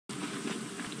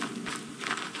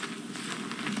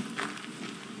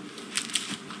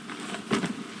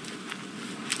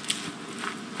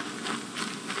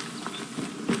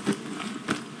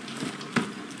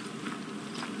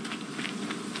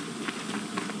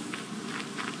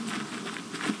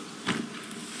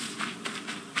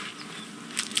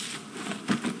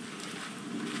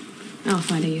I'll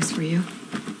find a use for you.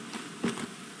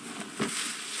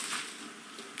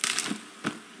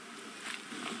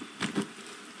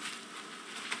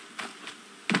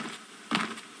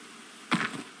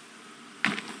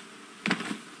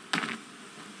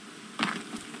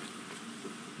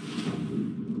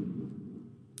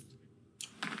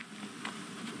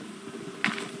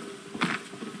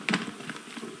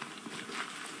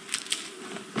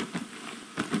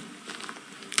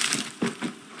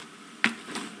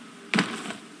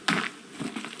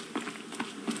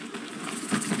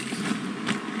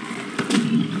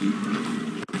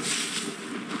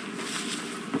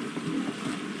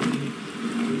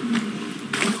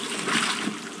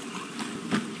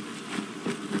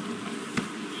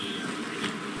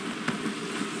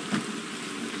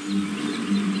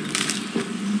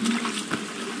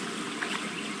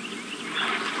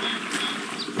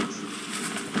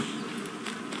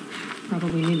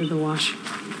 Probably needed the wash.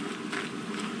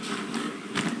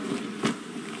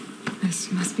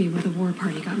 This must be where the war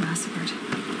party got massacred.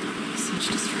 Such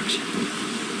destruction.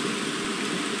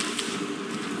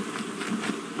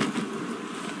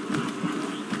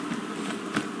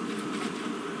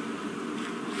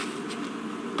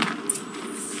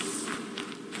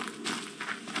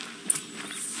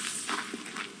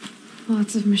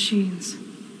 Lots of machines.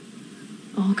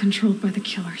 All controlled by the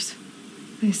killers.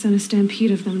 They sent a stampede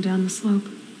of them down the slope.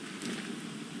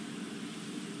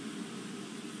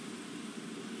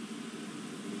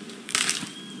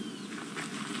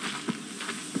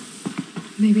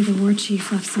 Maybe the war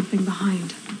chief left something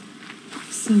behind.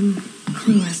 Some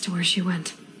clue as to where she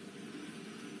went.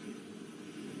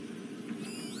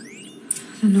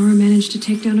 The Nora managed to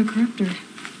take down a corruptor.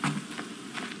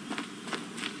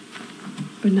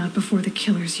 But not before the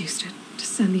killers used it to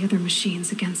send the other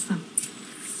machines against them.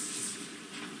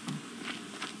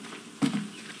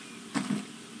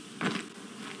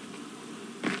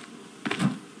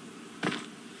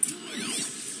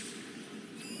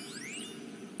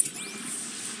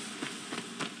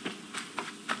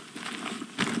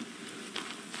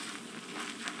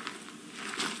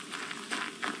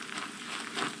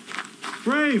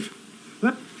 Brave!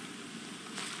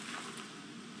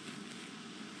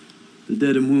 The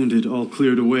dead and wounded all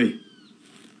cleared away.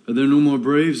 Are there no more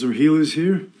Braves or healers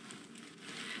here?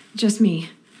 Just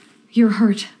me. You're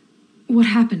hurt. What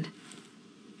happened?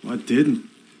 I didn't.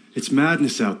 It's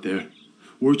madness out there.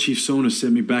 War Chief Sona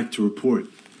sent me back to report.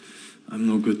 I'm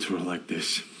no good to her like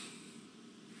this.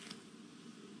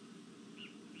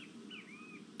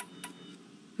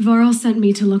 Varl sent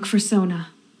me to look for Sona.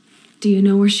 Do you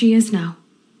know where she is now?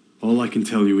 All I can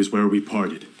tell you is where we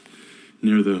parted.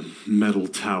 Near the metal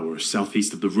tower,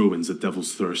 southeast of the ruins at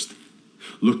Devil's Thirst.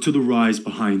 Look to the rise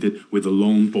behind it with a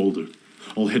lone boulder.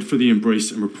 I'll head for the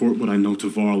embrace and report what I know to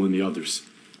Varl and the others.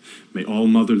 May All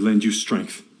Mother lend you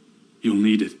strength. You'll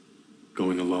need it,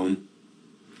 going alone.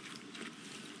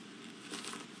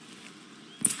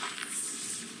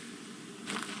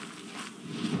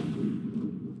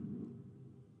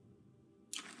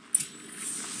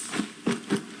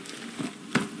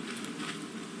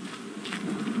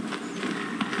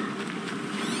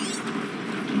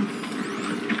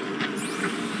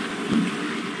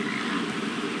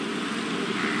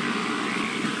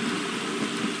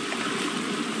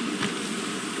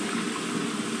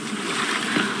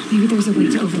 Maybe there's a way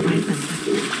to override them,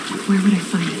 but where would I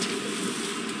find it?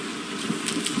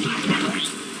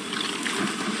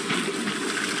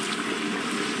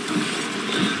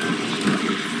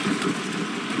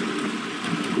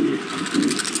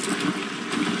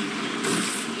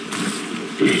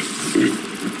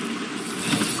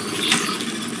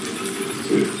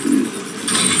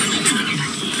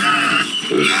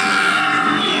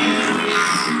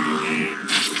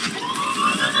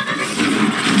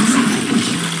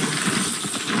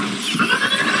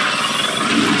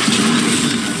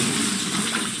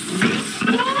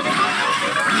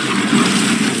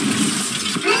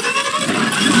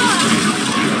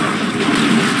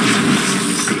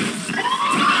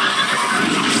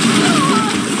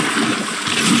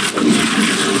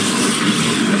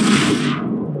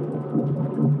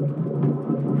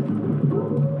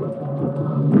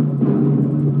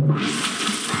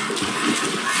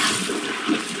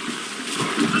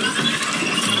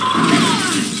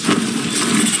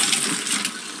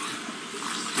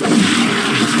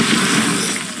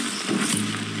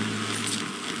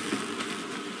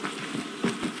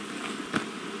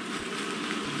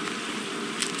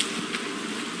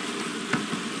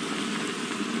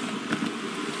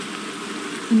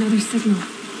 Another signal.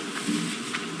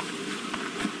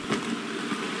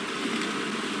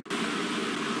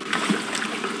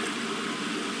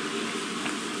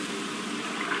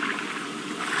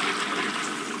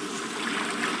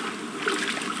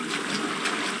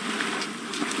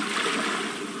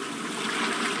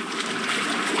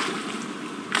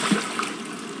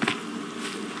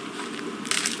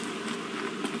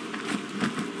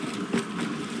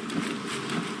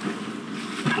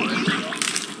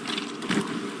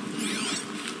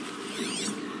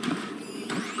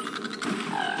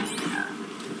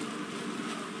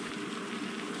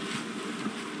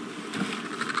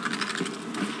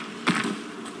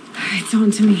 It's on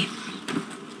to me.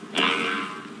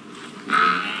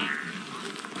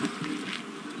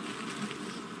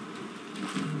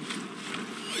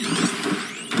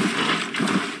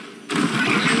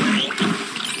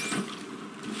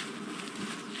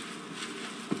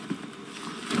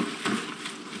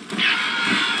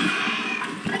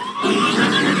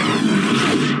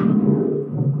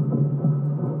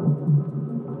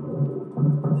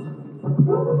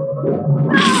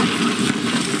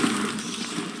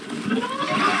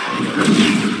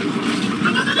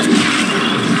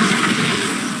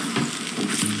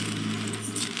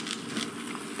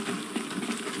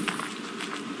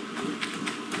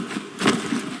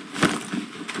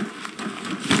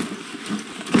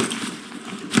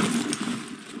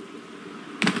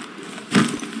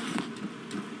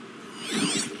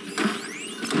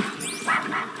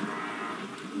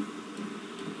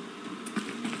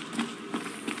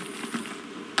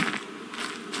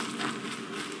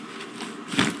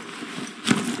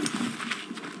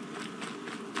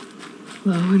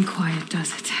 Low and quiet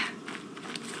does it.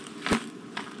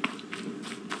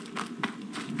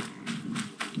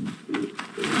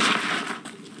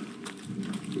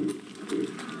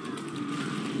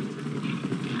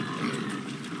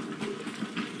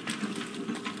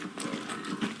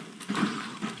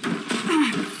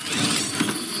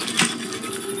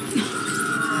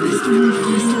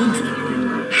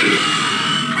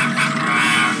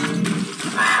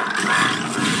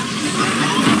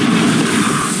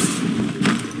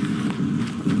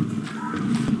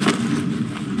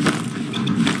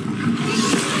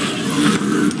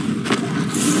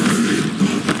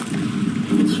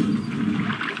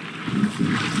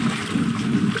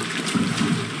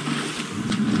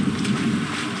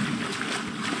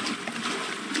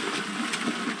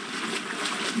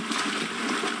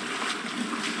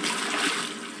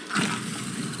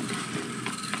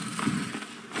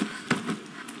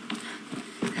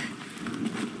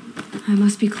 I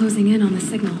must be closing in on the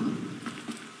signal.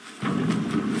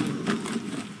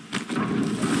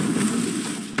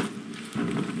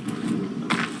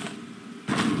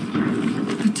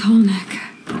 The tall neck.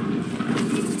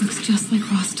 Looks just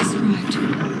like Ross described.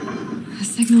 The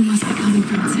signal must be coming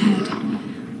from its head.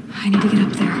 I need to get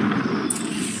up there.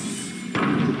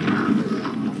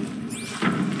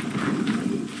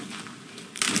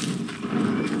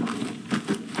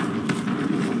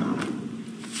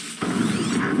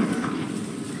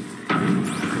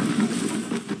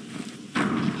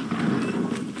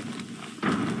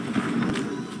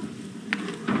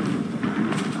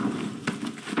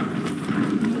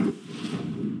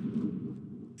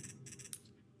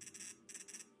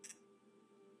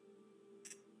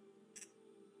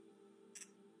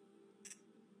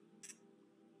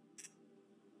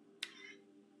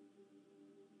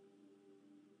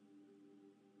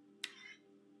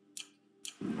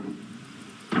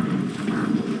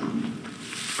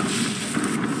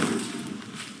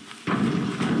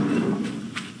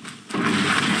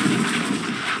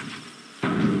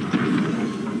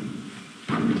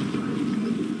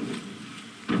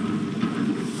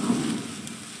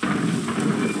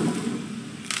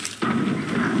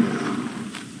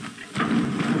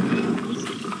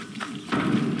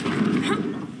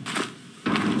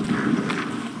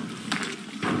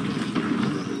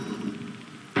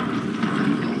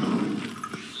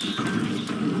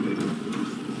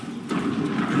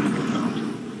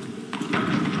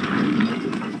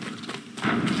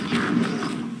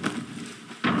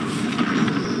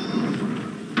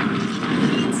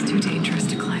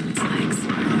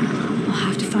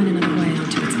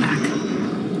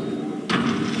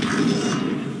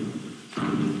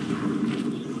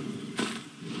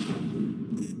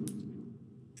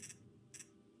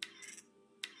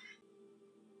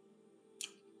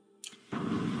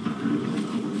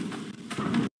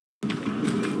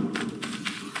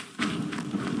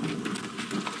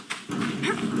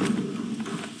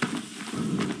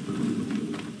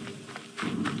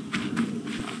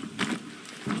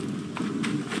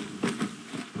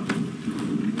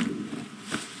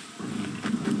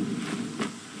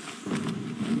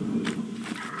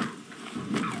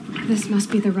 This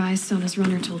must be the rise Sona's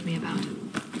runner told me about.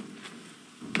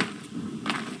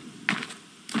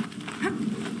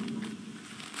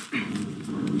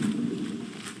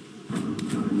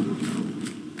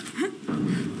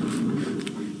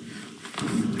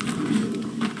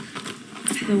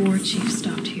 The war chief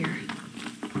stopped here.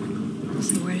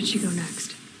 So where did she go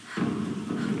next?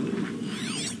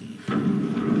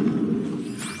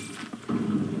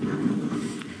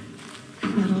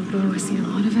 That old bow has seen a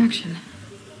lot of action.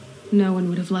 No one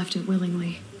would have left it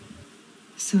willingly.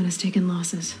 Sona's taken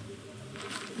losses.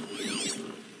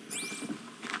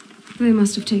 They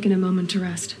must have taken a moment to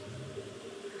rest.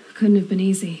 Couldn't have been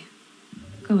easy,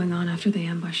 going on after the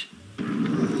ambush.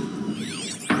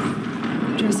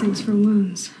 Dressings for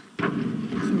wounds.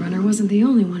 The runner wasn't the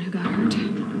only one who got hurt.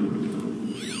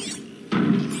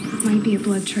 Might be a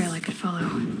blood trail I could follow.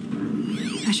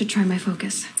 I should try my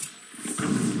focus.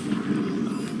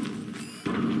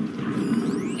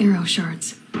 Arrow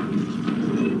shards.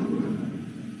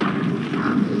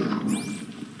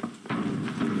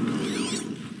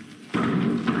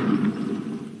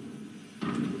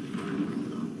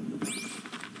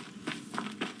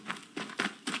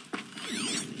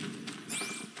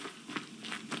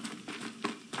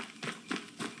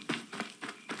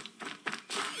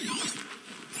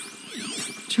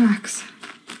 Tracks.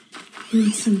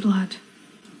 Roots and blood.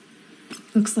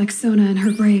 Looks like Sona and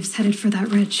her braves headed for that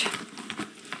ridge.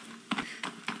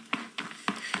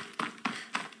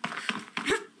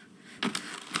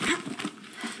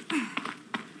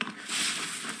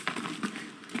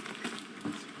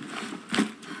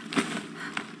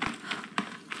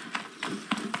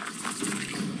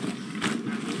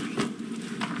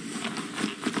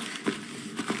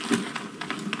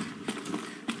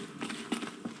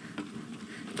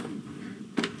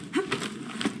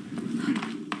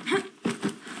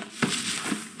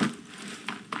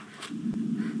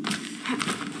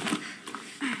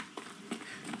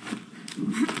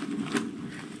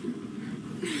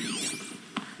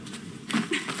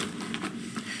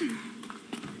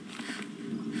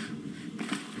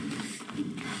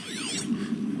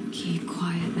 Keep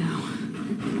quiet now.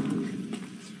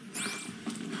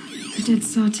 A dead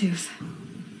sawtooth.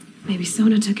 Maybe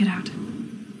Sona took it out.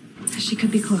 She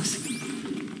could be close.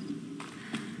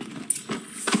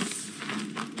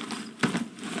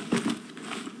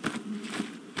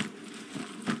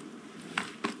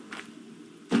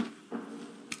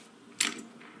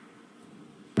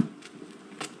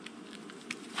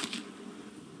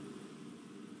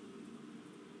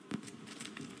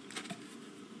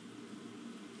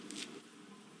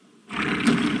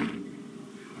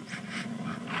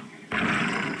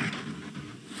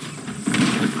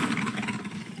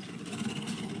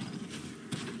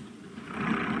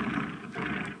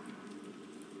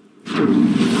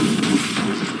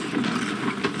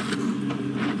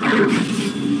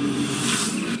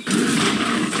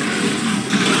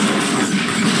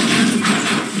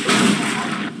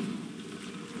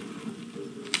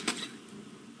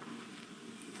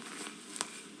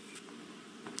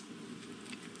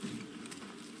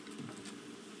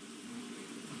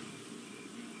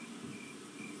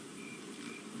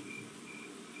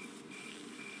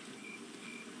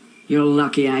 You're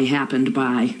lucky I happened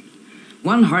by.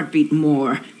 One heartbeat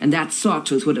more, and that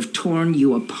sawtooth would have torn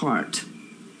you apart.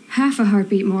 Half a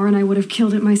heartbeat more and I would have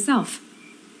killed it myself.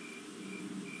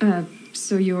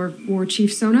 So you're War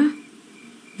Chief Sona?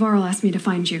 Varl asked me to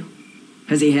find you.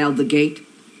 Has he held the gate?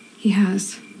 He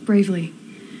has, bravely.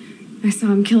 I saw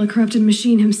him kill a corrupted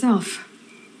machine himself.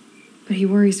 But he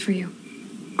worries for you.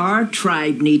 Our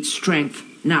tribe needs strength,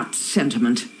 not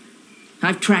sentiment.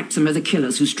 I've tracked some of the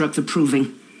killers who struck the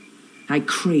Proving. I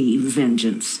crave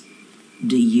vengeance.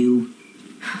 Do you?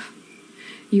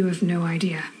 You have no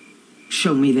idea.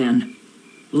 Show me then.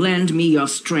 Lend me your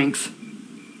strength.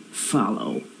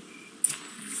 Follow.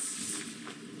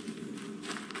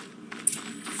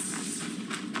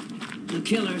 The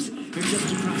killers are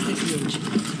just across this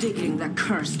ridge, digging the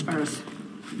cursed earth.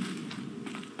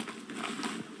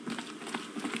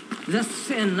 The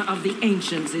sin of the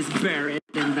ancients is buried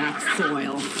in that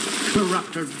soil.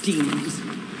 Corrupter demons.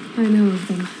 I know of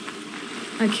them.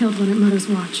 I killed one at Mother's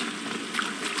Watch.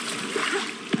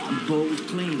 A bold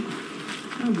claim.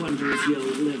 I wonder if you'll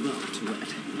live up to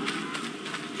it.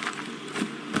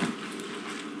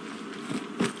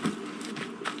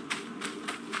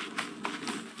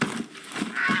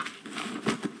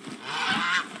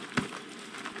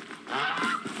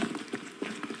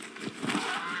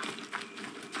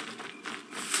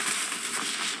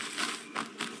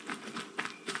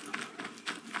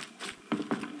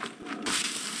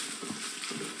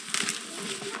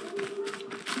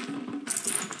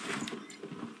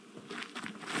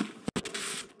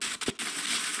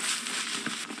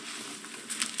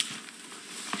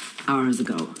 Hours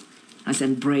ago, I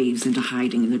sent braves into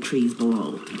hiding in the trees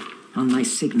below. On my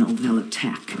signal, they'll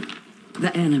attack.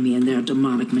 The enemy and their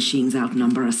demonic machines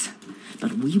outnumber us,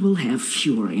 but we will have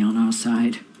fury on our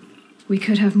side. We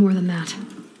could have more than that.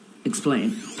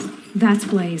 Explain. That's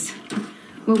Blaze.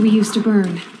 What we used to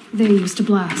burn, they used to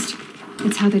blast.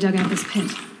 It's how they dug out this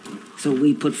pit. So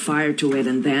we put fire to it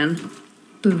and then?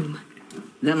 Boom.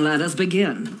 Then let us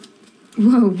begin.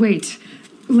 Whoa, wait.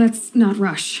 Let's not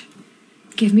rush.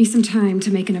 Give me some time to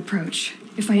make an approach.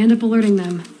 If I end up alerting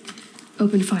them,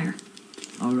 open fire.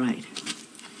 All right.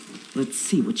 Let's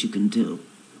see what you can do.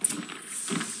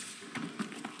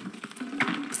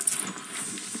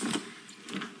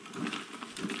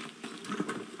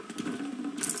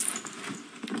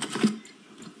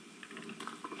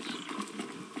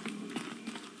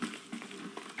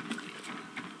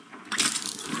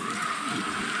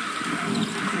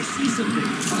 I see something.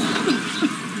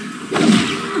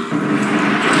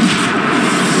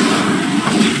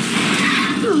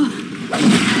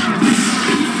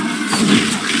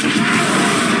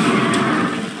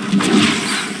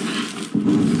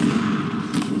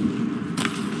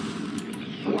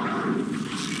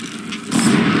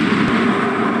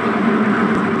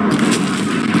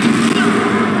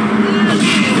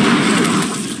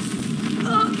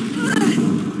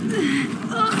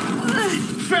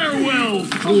 Farewell,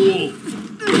 fool!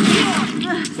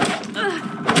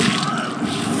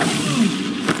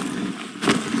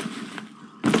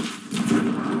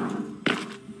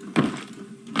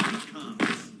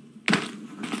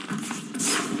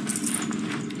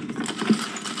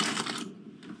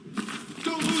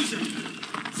 Don't lose it!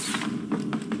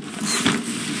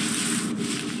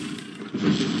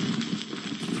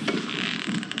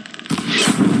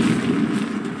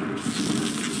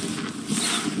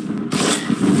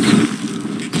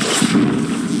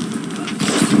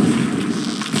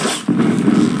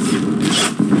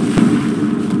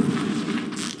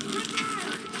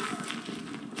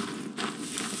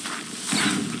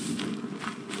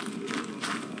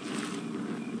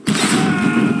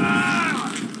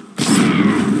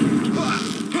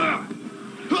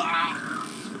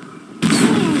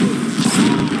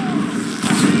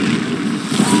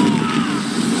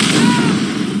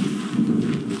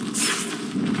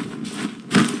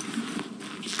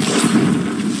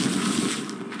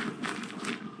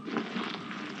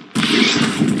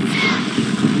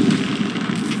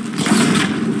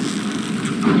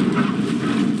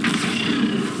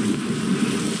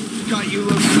 Got you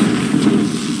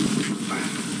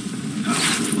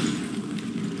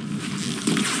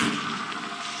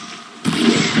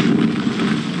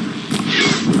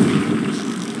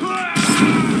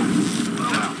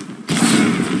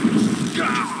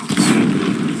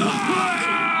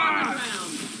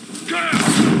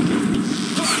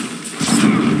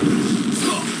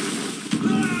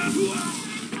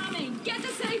Coming! Get to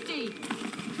safety!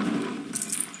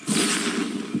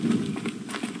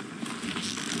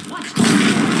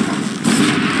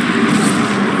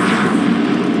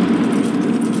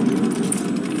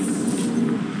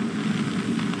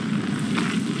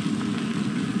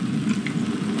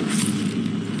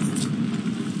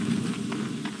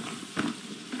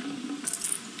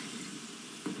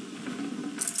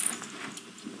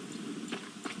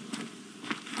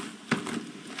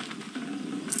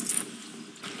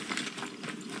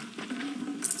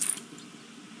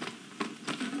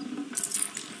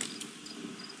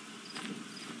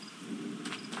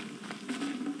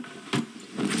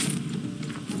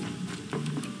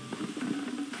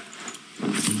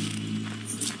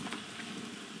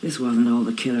 This wasn't all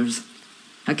the killers.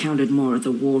 I counted more at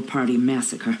the War Party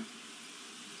massacre.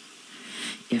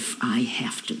 If I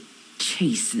have to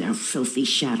chase their filthy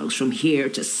shadows from here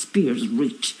to Spear's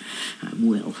Reach, I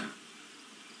will.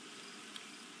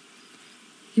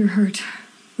 You're hurt.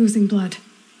 Losing blood.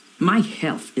 My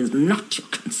health is not your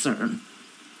concern.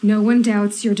 No one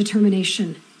doubts your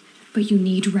determination, but you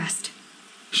need rest.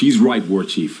 She's right, War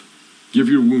Chief. Give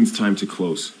your wounds time to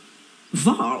close.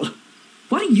 Varl,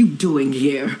 what are you doing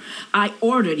here? I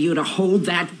ordered you to hold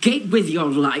that gate with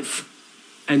your life.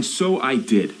 And so I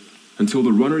did, until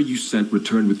the runner you sent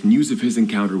returned with news of his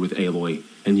encounter with Aloy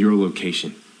and your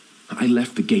location. I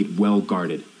left the gate well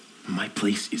guarded. My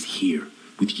place is here,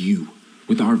 with you,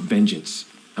 with our vengeance.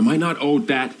 Am I not owed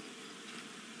that?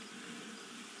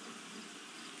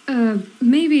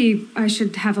 Maybe I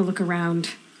should have a look around.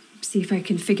 See if I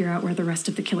can figure out where the rest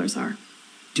of the killers are.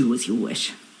 Do as you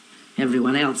wish.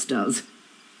 Everyone else does.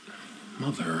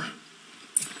 Mother.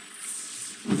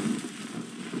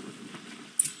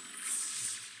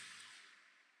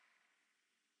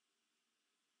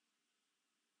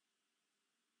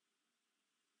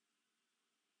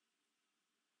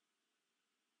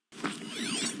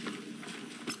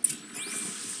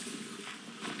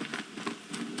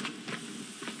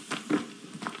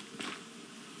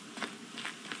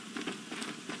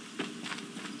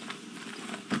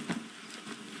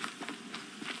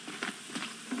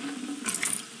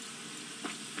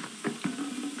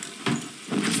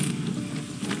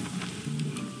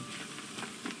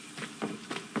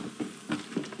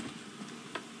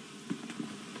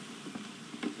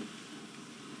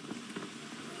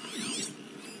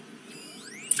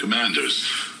 Commanders,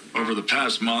 over the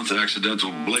past month,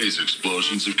 accidental blaze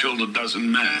explosions have killed a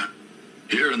dozen men.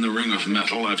 Here in the Ring of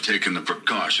Metal, I've taken the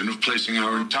precaution of placing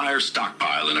our entire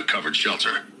stockpile in a covered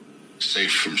shelter,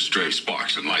 safe from stray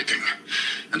sparks and lightning,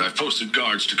 and I've posted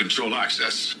guards to control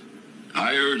access.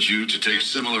 I urge you to take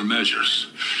similar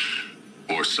measures,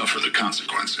 or suffer the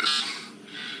consequences.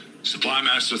 Supply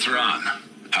Master Thrawn,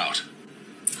 out.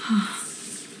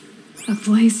 A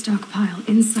blaze stockpile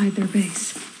inside their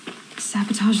base.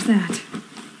 Sabotage that,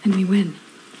 and we win.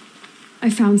 I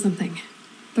found something.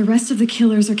 The rest of the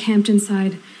killers are camped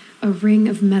inside a ring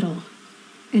of metal.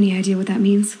 Any idea what that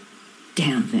means?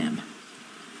 Damn them.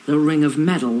 The Ring of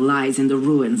Metal lies in the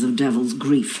ruins of Devil's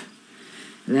Grief.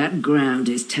 That ground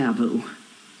is taboo.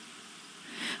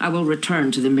 I will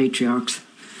return to the matriarchs,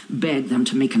 beg them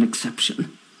to make an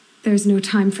exception. There's no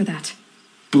time for that.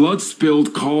 Blood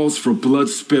spilled calls for blood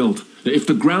spilled. If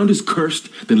the ground is cursed,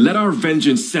 then let our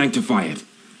vengeance sanctify it.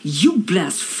 You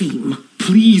blaspheme.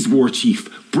 Please, War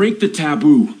Chief, break the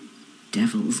taboo.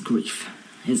 Devil's Grief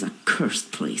is a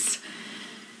cursed place.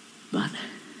 But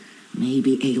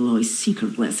maybe Aloy's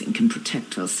secret blessing can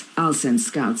protect us. I'll send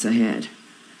scouts ahead.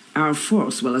 Our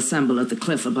force will assemble at the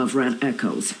cliff above Red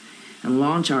Echoes and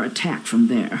launch our attack from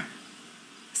there.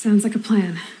 Sounds like a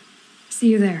plan.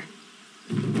 See you there.